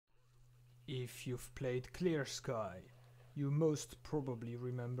If you've played Clear Sky, you most probably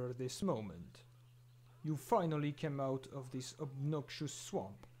remember this moment. You finally came out of this obnoxious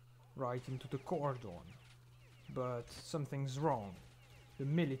swamp, right into the Cordon. But something's wrong. The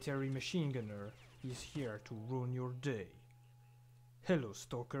military machine gunner is here to ruin your day. Hello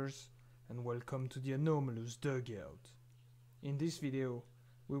stalkers, and welcome to the Anomalous Dugout. In this video,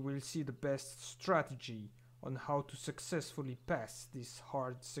 we will see the best strategy on how to successfully pass this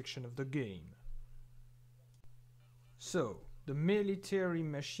hard section of the game. So, the military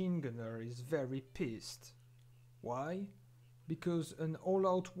machine gunner is very pissed. Why? Because an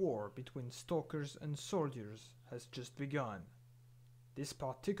all-out war between stalkers and soldiers has just begun. This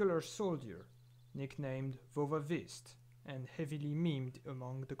particular soldier, nicknamed Vova Vist and heavily memed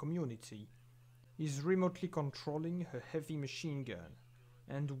among the community, is remotely controlling a heavy machine gun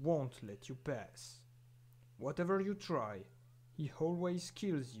and won't let you pass. Whatever you try, he always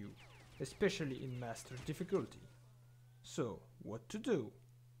kills you, especially in master difficulty. So, what to do?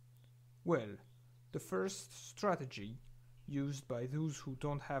 Well, the first strategy, used by those who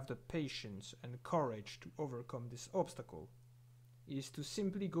don't have the patience and courage to overcome this obstacle, is to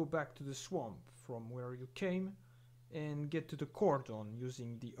simply go back to the swamp from where you came and get to the Cordon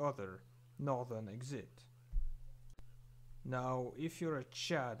using the other, northern exit. Now, if you're a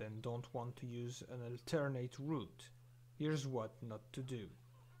Chad and don't want to use an alternate route, here's what not to do.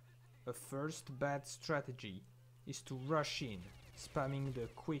 A first bad strategy is to rush in, spamming the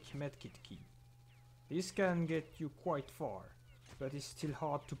quick medkit key. This can get you quite far, but is still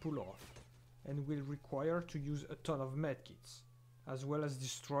hard to pull off, and will require to use a ton of medkits, as well as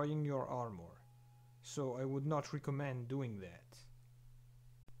destroying your armor, so I would not recommend doing that.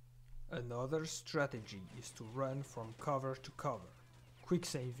 Another strategy is to run from cover to cover, quick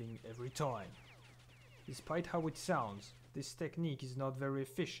saving every time. Despite how it sounds, this technique is not very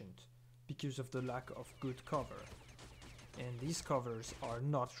efficient because of the lack of good cover, and these covers are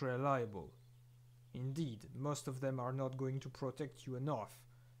not reliable. Indeed, most of them are not going to protect you enough,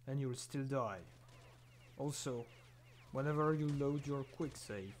 and you'll still die. Also, whenever you load your quick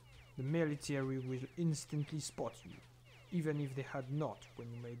save, the military will instantly spot you, even if they had not when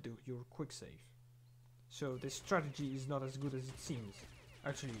you made your quick save. So this strategy is not as good as it seems.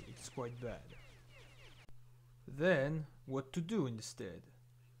 Actually, it's quite bad. Then, what to do instead?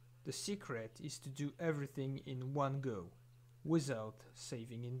 The secret is to do everything in one go, without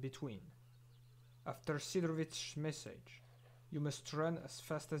saving in between. After Sidorovic's message, you must run as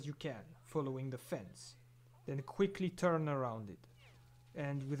fast as you can, following the fence, then quickly turn around it,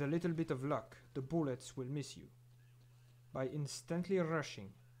 and with a little bit of luck, the bullets will miss you. By instantly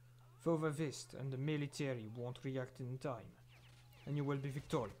rushing, Vova Vist and the military won't react in time, and you will be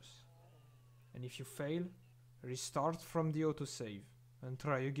victorious. And if you fail, restart from the autosave and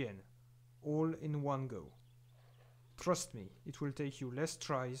try again, all in one go. Trust me, it will take you less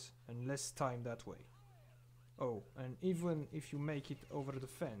tries and less time that way. Oh, and even if you make it over the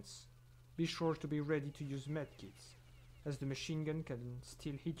fence, be sure to be ready to use medkits, as the machine gun can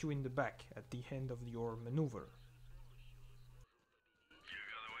still hit you in the back at the end of your maneuver.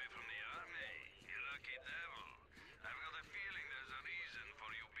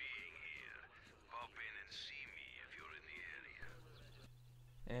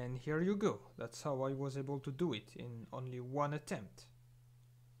 And here you go, that's how I was able to do it in only one attempt.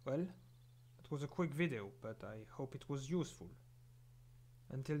 Well, it was a quick video, but I hope it was useful.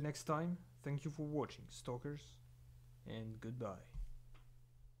 Until next time, thank you for watching, stalkers, and goodbye.